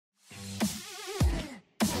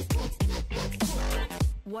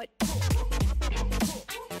What?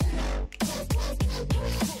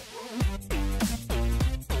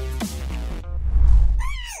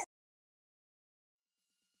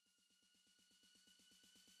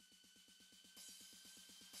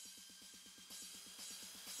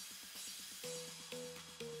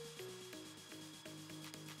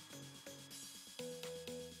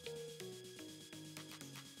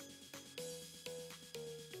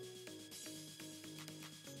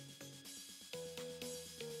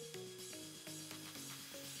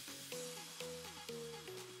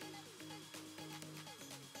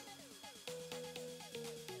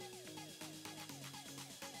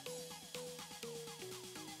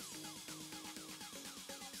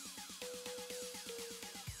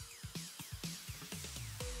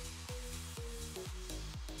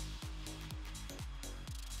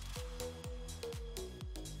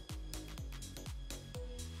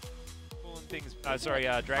 Things, Dragon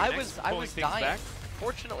X I was things dying. Back.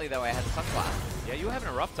 Fortunately, though, I had sunglasses. Yeah, you were having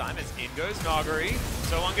a rough time. As in goes Nuguri.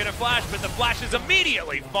 So I'm going to flash, but the flashes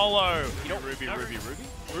immediately follow. You know,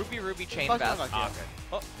 Ruby chain fast.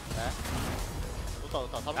 Oh.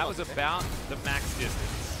 That was about the max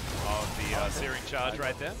distance of the searing charge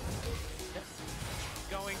right there.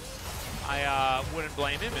 Going, I wouldn't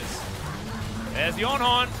blame him. There's the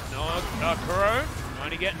on-on. No, Kuro. Going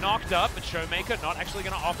to get knocked up, but ShowMaker not actually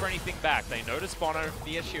going to offer anything back. They notice Bono.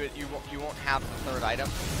 The issue is you won't have the third item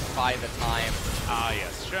by the time.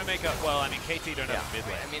 Yes. ShowMaker, well, I mean, KT don't have a mid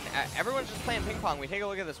lane. I mean, everyone's just playing ping pong. We take a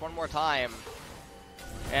look at this one more time.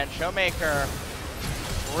 And ShowMaker,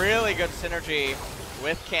 really good synergy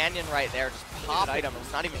with Canyon right there. Just pop item.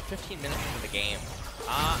 It's not even 15 minutes into the game.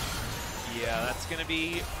 Yeah, that's going to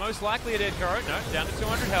be most likely a dead Kuro. No, down to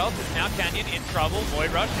 200 health. It's now Canyon in trouble. Void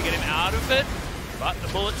Rush to get him out of it. But the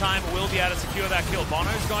bullet time will be able to secure that kill.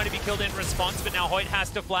 Bono's going to be killed in response, but now Hoyt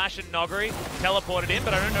has to flash, and Nuguri teleported in,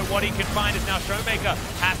 but I don't know what he can find as now ShowMaker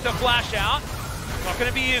has to flash out. Not going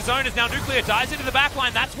to be his own as now Nuclear dives into the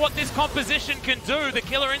backline. That's what this composition can do, the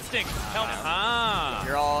killer instinct.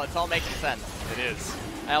 It's all making sense. It is.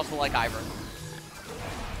 I also like Ivern.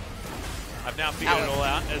 I've now figured it all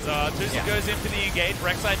out as Tucson goes in for the engage.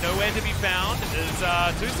 Rek'Sai nowhere to be found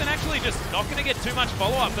as Tucson actually just not going to get too much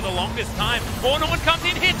follow-up for the longest time. Bono comes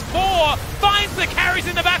in, hits 4, finds the carries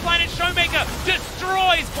in the backline, and ShowMaker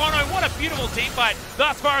destroys Bono. What a beautiful team fight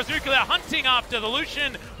thus far as Nuclear hunting after the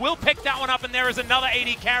Lucian. Will pick that one up, and there is another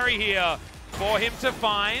 80 carry here for him to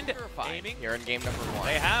find. Aiming here in game number 1.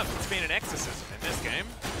 They have. It's been an exorcism in this game.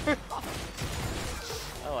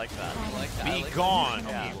 I like that. I like that. Be gone,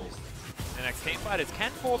 Eagles. The next team fight is, can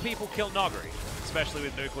 4 people kill Nuguri, especially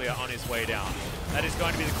with Nuclear on his way down? That is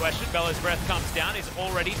going to be the question. Bellows Breath comes down. He's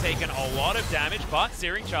already taken a lot of damage, but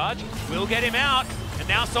Searing Charge will get him out. And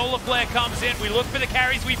now Solar Flare comes in. We look for the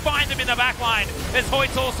carries. We find them in the backline. As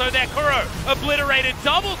Hoyt's also there. Kuro obliterated.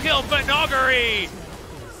 Double kill for Nuguri.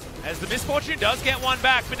 As the misfortune does get one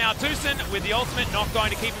back, but now Tucson with the ultimate not going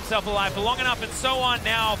to keep himself alive for long enough, and so on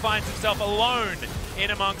now finds himself alone in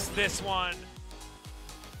amongst this one.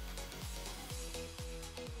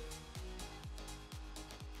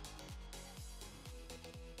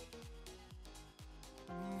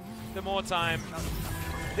 The more time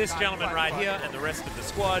this gentleman right here and the rest of the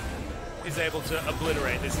squad is able to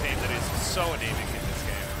obliterate this team that is so anemic in this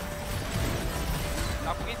game.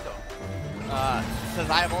 Says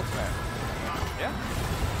I have ultimate. Yeah.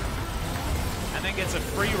 And then gets a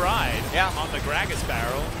free ride on the Gragas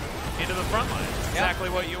barrel into the front line. That's exactly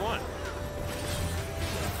what you want.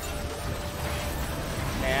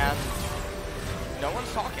 And no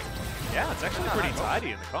one's talking. Yeah, it's actually pretty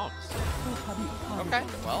tidy in the comms. Okay,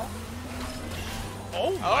 well.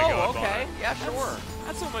 Oh my god, okay. Bono. Yeah, sure.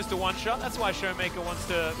 That's almost a one-shot. That's why ShowMaker wants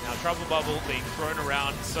to... Now, Trouble Bubble being thrown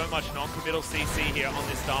around. So much non-committal CC here on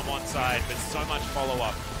this Damwon side, but so much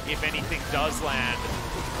follow-up if anything does land.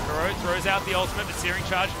 Kuro throws out the ultimate, but Searing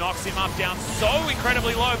Charge knocks him up down so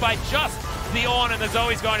incredibly low by just the Ornn, and the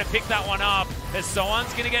Zoe's going to pick that one up as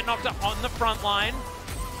Soan's going to get knocked up on the front line.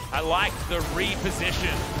 I like the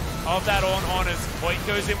reposition of that on as Hoyt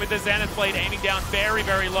goes in with the Zenith Blade, aiming down very,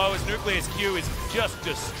 very low as Nuclear's Q is just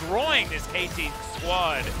destroying this KT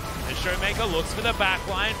squad. And ShowMaker looks for the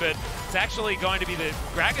backline, but it's actually going to be the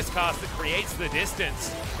Gragas cast that creates the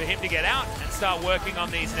distance for him to get out and start working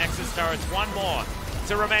on these Nexus turrets. One more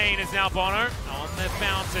to remain is now Bono on the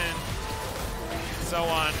fountain. So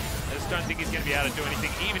on. I just don't think he's going to be able to do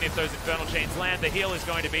anything, even if those Infernal Chains land. The heal is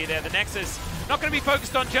going to be there. The Nexus not going to be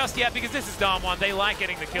focused on just yet because this is Damwon. They like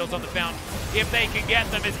getting the kills on the fountain if they can get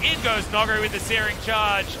them. As in goes Nuguri with the Searing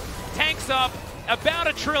Charge. Tanks up about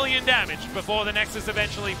 1 trillion damage before the Nexus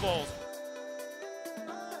eventually falls.